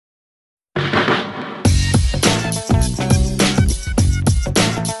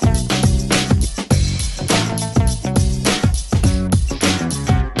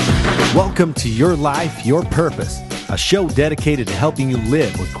Welcome to Your Life, Your Purpose, a show dedicated to helping you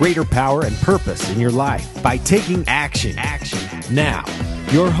live with greater power and purpose in your life by taking action. Now,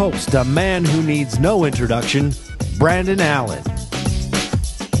 your host, a man who needs no introduction, Brandon Allen.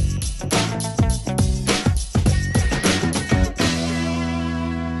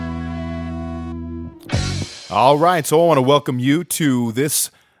 All right, so I want to welcome you to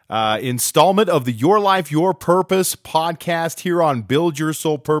this installment of the Your Life, Your Purpose podcast here on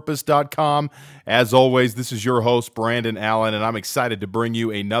buildyoursoulpurpose.com. As always, this is your host, Brandon Allen, and I'm excited to bring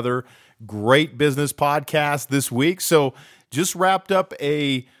you another great business podcast this week. So just wrapped up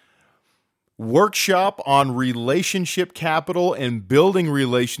a workshop on relationship capital and building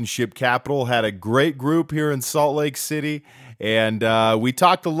relationship capital. Had a great group here in Salt Lake City. And we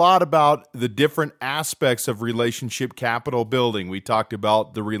talked a lot about the different aspects of relationship capital building. We talked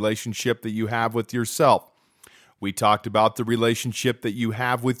about the relationship that you have with yourself. We talked about the relationship that you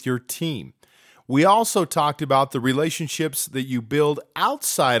have with your team. We also talked about the relationships that you build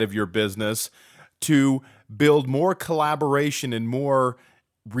outside of your business to build more collaboration and more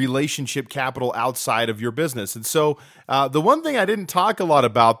relationship capital outside of your business. And so the one thing I didn't talk a lot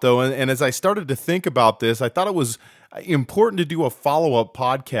about, though, and as I started to think about this, I thought it was important to do a follow-up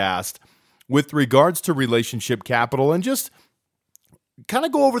podcast with regards to relationship capital and just kind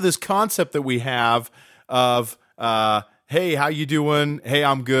of go over this concept that we have of, hey, how you doing? Hey,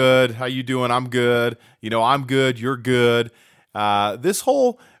 I'm good. How you doing? I'm good. You know, I'm good. You're good. This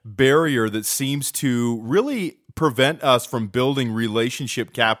whole barrier that seems to really prevent us from building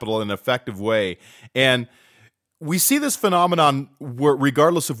relationship capital in an effective way. And we see this phenomenon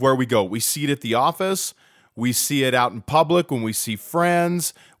regardless of where we go. We see it at the office. We see it out in public when we see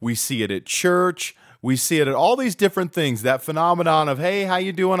friends. We see it at church. We see it at all these different things. That phenomenon of, hey, how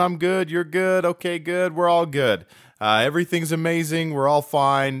you doing? I'm good. You're good. Okay, good. We're all good. Everything's amazing. We're all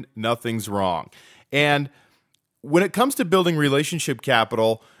fine. Nothing's wrong. And when it comes to building relationship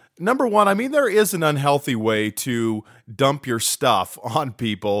capital, number one, I mean, there is an unhealthy way to dump your stuff on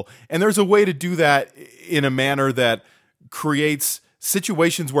people. And there's a way to do that in a manner that creates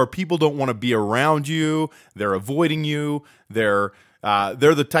situations where people don't want to be around you. They're avoiding you. They're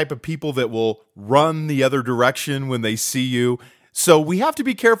the type of people that will run the other direction when they see you. So we have to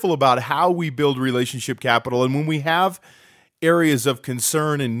be careful about how we build relationship capital. And when we have areas of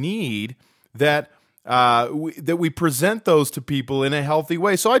concern and need, that we present those to people in a healthy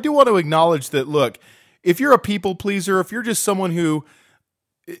way. So I do want to acknowledge that, look, if you're a people pleaser, if you're just someone who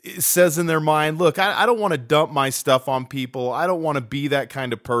says in their mind, look, I don't want to dump my stuff on people. I don't want to be that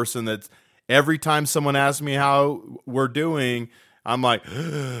kind of person that's every time someone asks me how we're doing, I'm like,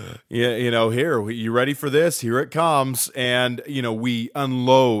 yeah, here, you ready for this? Here it comes. And, we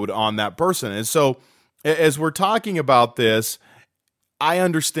unload on that person. And so as we're talking about this, I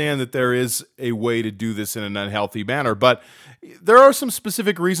understand that there is a way to do this in an unhealthy manner, but there are some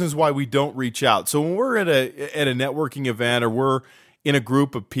specific reasons why we don't reach out. So when we're at a networking event or we're in a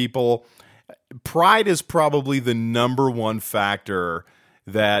group of people, pride is probably the number one factor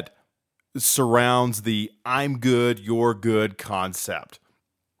that surrounds the I'm good, you're good concept.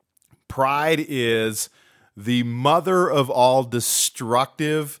 Pride is the mother of all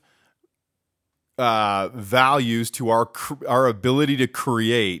destructive values to our ability to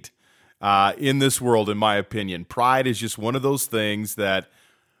create in this world, in my opinion. Pride is just one of those things that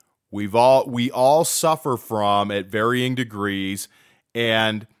we all suffer from at varying degrees,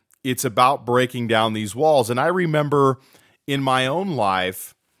 and it's about breaking down these walls. And I remember in my own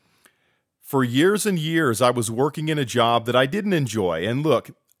life, for years and years, I was working in a job that I didn't enjoy. And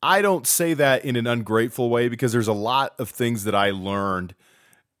look, I don't say that in an ungrateful way, because there's a lot of things that I learned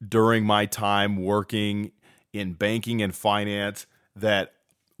during my time working in banking and finance that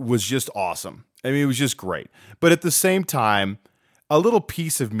was just awesome. I mean, it was just great. But at the same time, a little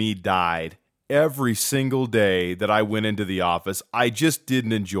piece of me died every single day that I went into the office. I just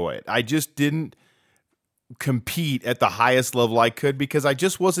didn't enjoy it. I just didn't compete at the highest level I could because I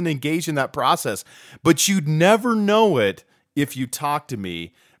just wasn't engaged in that process. But you'd never know it if you talked to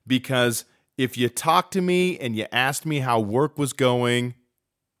me, because if you talked to me and you asked me how work was going,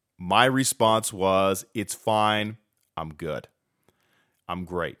 my response was, it's fine. I'm good. I'm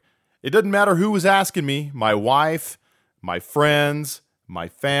great. It doesn't matter who was asking me, my wife, my friends, my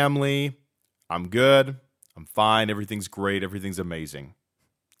family. I'm good. I'm fine. Everything's great. Everything's amazing.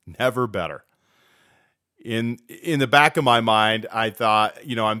 Never better. In the back of my mind, I thought,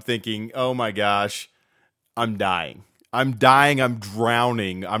 I'm thinking, oh my gosh, I'm dying. I'm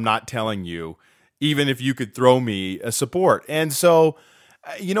drowning. I'm not telling you, even if you could throw me a support. And so,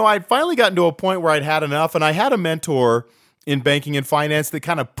 I'd finally gotten to a point where I'd had enough, and I had a mentor in banking and finance that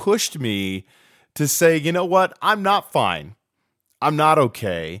kind of pushed me to say, you know what, I'm not fine. I'm not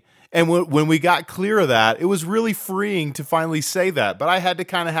okay. And when we got clear of that, it was really freeing to finally say that. But I had to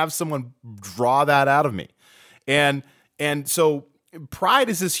kind of have someone draw that out of me. And so pride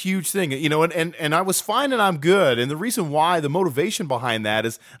is this huge thing, and I was fine and I'm good. And the reason why, the motivation behind that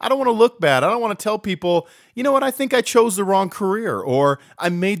is I don't want to look bad. I don't want to tell people, you know what, I think I chose the wrong career or I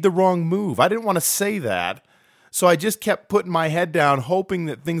made the wrong move. I didn't want to say that. So I just kept putting my head down, hoping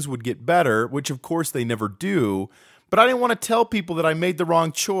that things would get better, which of course they never do. But I didn't want to tell people that I made the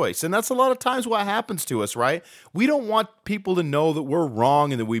wrong choice. And that's a lot of times what happens to us, right? We don't want people to know that we're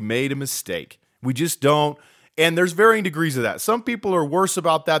wrong and that we made a mistake. We just don't. And there's varying degrees of that. Some people are worse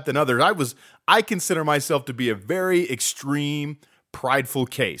about that than others. I consider myself to be a very extreme, prideful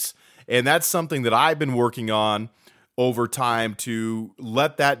case. And that's something that I've been working on over time to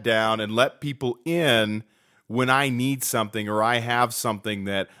let that down and let people in when I need something or I have something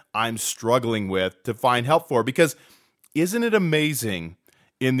that I'm struggling with to find help for. Because isn't it amazing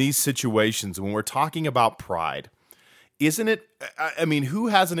in these situations when we're talking about pride? Isn't it? I mean, who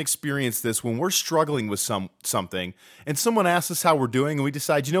hasn't experienced this when we're struggling with something and someone asks us how we're doing and we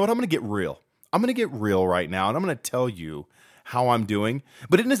decide, you know what, I'm going to get real. I'm going to get real right now and I'm going to tell you how I'm doing.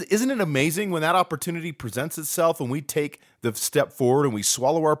 But isn't it amazing when that opportunity presents itself and we take the step forward and we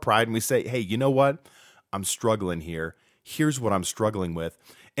swallow our pride and we say, hey, you know what? I'm struggling here. Here's what I'm struggling with.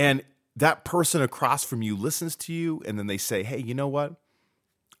 And that person across from you listens to you and then they say, hey, you know what?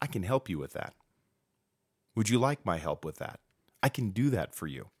 I can help you with that. Would you like my help with that? I can do that for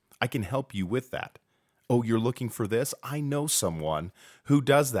you. I can help you with that. Oh, you're looking for this? I know someone who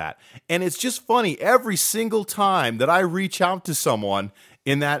does that. And it's just funny, every single time that I reach out to someone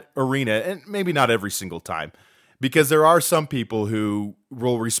in that arena, and maybe not every single time, because there are some people who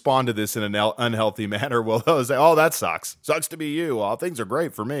will respond to this in an unhealthy manner. Well, they'll say, oh, that sucks. Sucks to be you. Well, things are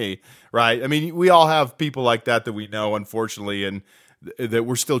great for me, right? I mean, we all have people like that we know, unfortunately, and that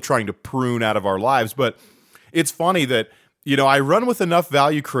we're still trying to prune out of our lives. But it's funny that, I run with enough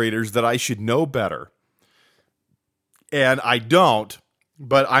value creators that I should know better. And I don't,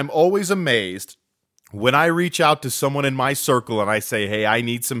 but I'm always amazed when I reach out to someone in my circle and I say, hey, I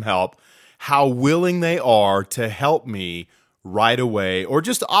need some help, how willing they are to help me right away or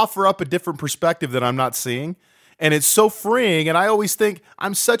just offer up a different perspective that I'm not seeing. And it's so freeing. And I always think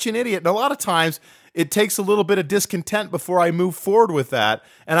I'm such an idiot. And a lot of times it takes a little bit of discontent before I move forward with that.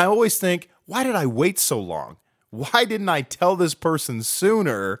 And I always think, why did I wait so long? Why didn't I tell this person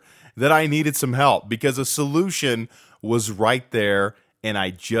sooner that I needed some help? Because a solution was right there and I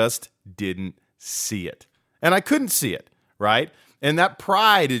just didn't see it. And I couldn't see it, right? And that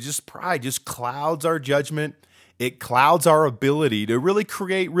pride just clouds our judgment. It clouds our ability to really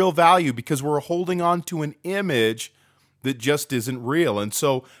create real value because we're holding on to an image that just isn't real. And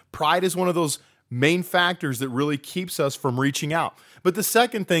so pride is one of those main factors that really keeps us from reaching out. But the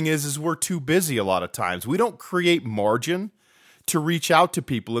second thing is we're too busy a lot of times. We don't create margin to reach out to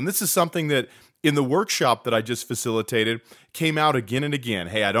people. And this is something that in the workshop that I just facilitated came out again and again.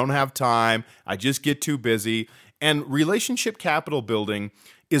 Hey, I don't have time. I just get too busy. And relationship capital building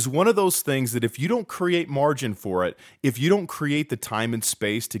is one of those things that if you don't create margin for it, if you don't create the time and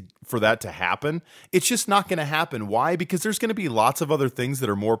space for that to happen, it's just not going to happen. Why? Because there's going to be lots of other things that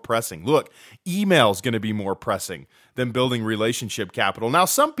are more pressing. Look, email is going to be more pressing than building relationship capital. Now,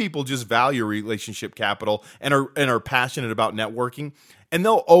 some people just value relationship capital and are passionate about networking, and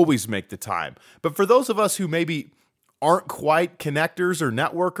they'll always make the time. But for those of us who maybe aren't quite connectors or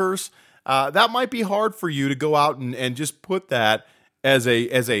networkers, that might be hard for you to go out and just put that as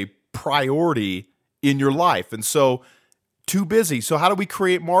a priority in your life. And so too busy. So how do we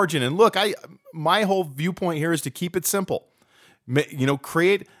create margin? And look, my whole viewpoint here is to keep it simple.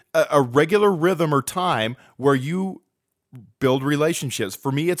 Create a regular rhythm or time where you build relationships.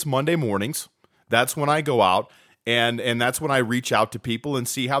 For me, it's Monday mornings. That's when I go out and that's when I reach out to people and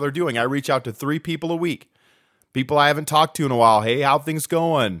see how they're doing. I reach out to 3 people a week. People I haven't talked to in a while. Hey, how things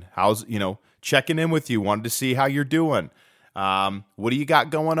going? How's, checking in with you. Wanted to see how you're doing. What do you got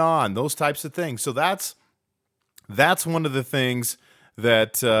going on? Those types of things. So that's one of the things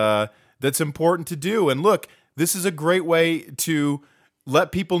that's important to do. And look, this is a great way to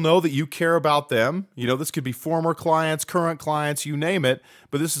let people know that you care about them. This could be former clients, current clients, you name it.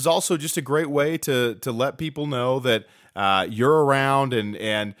 But this is also just a great way to let people know that you're around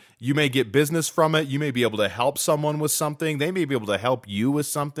and you may get business from it. You may be able to help someone with something. They may be able to help you with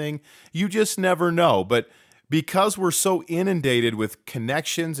something. You just never know. But because we're so inundated with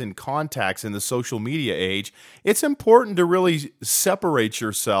connections and contacts in the social media age, it's important to really separate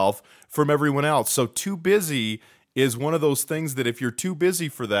yourself from everyone else. So too busy is one of those things that if you're too busy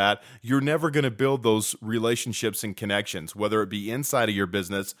for that, you're never going to build those relationships and connections, whether it be inside of your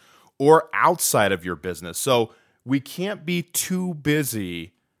business or outside of your business. So we can't be too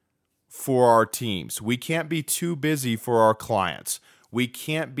busy for our teams. We can't be too busy for our clients. We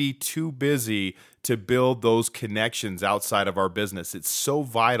can't be too busy to build those connections outside of our business. It's so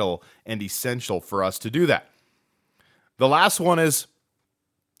vital and essential for us to do that. The last one is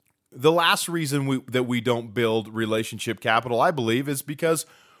the last reason that we don't build relationship capital, I believe, is because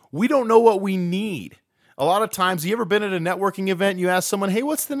we don't know what we need. A lot of times, you ever been at a networking event and you ask someone, hey,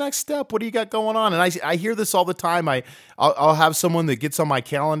 what's the next step? What do you got going on? And I hear this all the time. I'll have someone that gets on my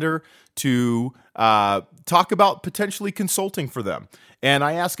calendar to talk about potentially consulting for them. And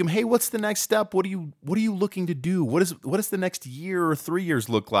I ask them, hey, what's the next step? What are you looking to do? What does the next year or 3 years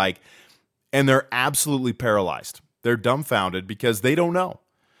look like? And they're absolutely paralyzed. They're dumbfounded because they don't know.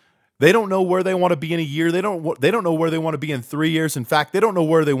 They don't know where they want to be in a year. They don't know where they want to be in 3 years. In fact, they don't know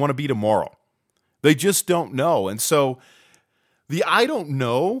where they want to be tomorrow. They just don't know. And so the I don't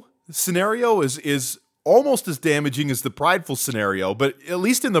know scenario is almost as damaging as the prideful scenario. But at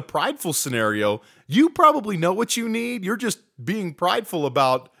least in the prideful scenario, you probably know what you need. You're just being prideful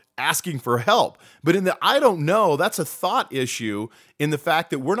about asking for help. But in the I don't know, that's a thought issue in the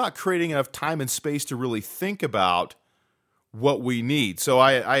fact that we're not creating enough time and space to really think about what we need. So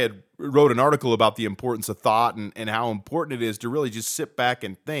I had wrote an article about the importance of thought and how important it is to really just sit back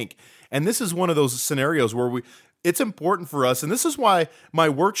and think. And this is one of those scenarios where it's important for us. And this is why my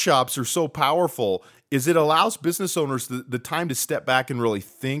workshops are so powerful, is it allows business owners the time to step back and really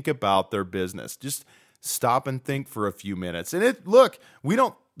think about their business. Just stop and think for a few minutes. And look, we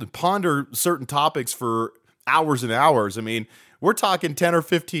don't ponder certain topics for hours and hours. I mean, we're talking 10 or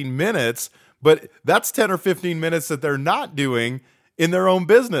 15 minutes, but that's 10 or 15 minutes that they're not doing in their own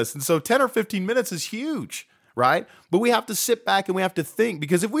business. And so 10 or 15 minutes is huge, right? But we have to sit back and we have to think,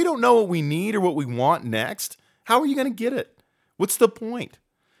 because if we don't know what we need or what we want next, how are you going to get it? What's the point?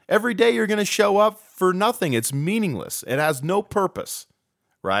 Every day you're going to show up for nothing. It's meaningless. It has no purpose,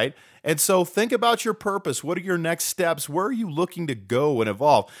 right? And so think about your purpose. What are your next steps? Where are you looking to go and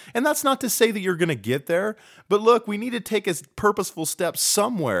evolve? And that's not to say that you're going to get there, but look, we need to take a purposeful step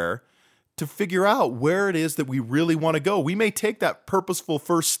somewhere to figure out where it is that we really want to go. We may take that purposeful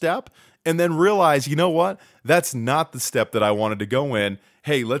first step and then realize, you know what? That's not the step that I wanted to go in.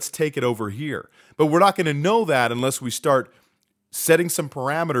 Hey, let's take it over here. But we're not going to know that unless we start setting some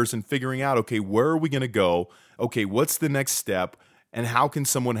parameters and figuring out, okay, where are we going to go? Okay, what's the next step? And how can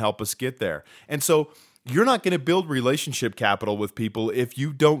someone help us get there? And so you're not going to build relationship capital with people if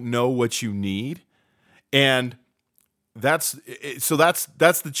you don't know what you need. And that's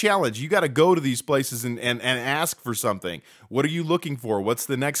the challenge. You got to go to these places and ask for something. What are you looking for? What's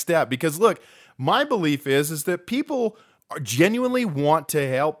the next step? Because look, my belief is that people genuinely want to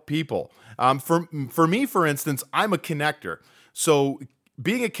help people. For me, for instance, I'm a connector. So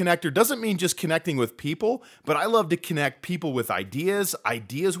being a connector doesn't mean just connecting with people, but I love to connect people with ideas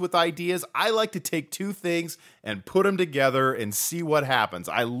with ideas. I like to take two things and put them together and see what happens.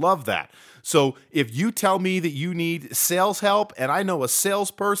 I love that. So if you tell me that you need sales help and I know a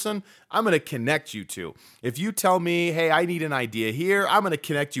salesperson, I'm going to connect you to. If you tell me, hey, I need an idea here, I'm going to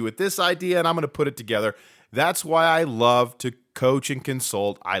connect you with this idea and I'm going to put it together. That's why I love to coach and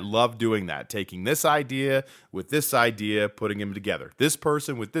consult. I love doing that, taking this idea with this idea, putting them together. This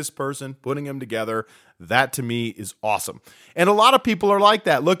person with this person, putting them together. That to me is awesome. And a lot of people are like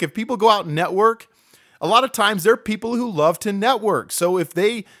that. Look, if people go out and network, a lot of times they're people who love to network. So if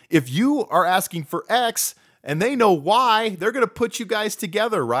you are asking for X and they know Y, they're going to put you guys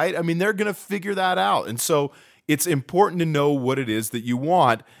together, right? I mean, they're going to figure that out. And so it's important to know what it is that you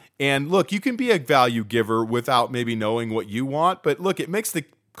want. And look, you can be a value giver without maybe knowing what you want. But look, it makes the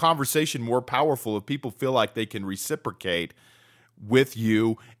conversation more powerful if people feel like they can reciprocate with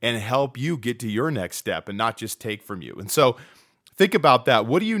you and help you get to your next step and not just take from you. And so think about that.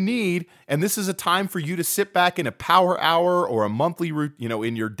 What do you need? And this is a time for you to sit back in a power hour or a monthly,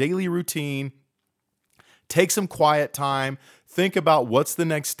 in your daily routine. Take some quiet time. Think about what's the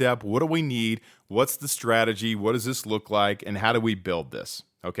next step. What do we need? What's the strategy? What does this look like? And how do we build this?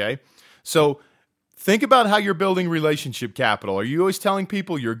 Okay. So think about how you're building relationship capital. Are you always telling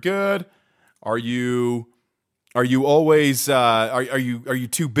people you're good? Are you always, are you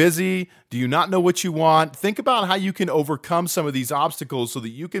too busy? Do you not know what you want? Think about how you can overcome some of these obstacles so that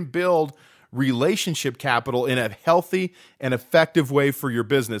you can build relationship capital in a healthy and effective way for your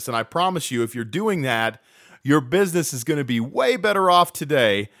business. And I promise you, if you're doing that, your business is going to be way better off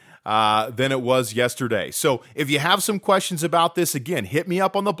today than it was yesterday. So if you have some questions about this, again, hit me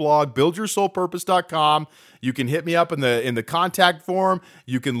up on the blog, buildyoursoulpurpose.com. You can hit me up in the contact form.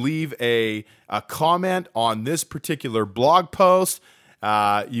 You can leave a comment on this particular blog post.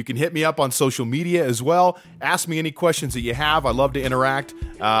 You can hit me up on social media as well. Ask me any questions that you have. I love to interact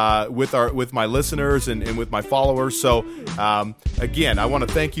with my listeners and with my followers. So again, I want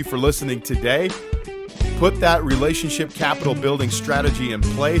to thank you for listening today. Put that relationship capital building strategy in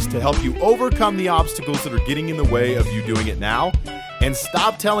place to help you overcome the obstacles that are getting in the way of you doing it now. And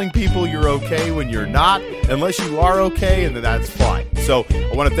stop telling people you're okay when you're not, unless you are okay, and then that's fine. So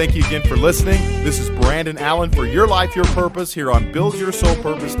I want to thank you again for listening. This is Brandon Allen for Your Life, Your Purpose here on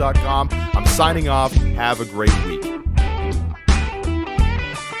BuildYourSoulPurpose.com. I'm signing off. Have a great week.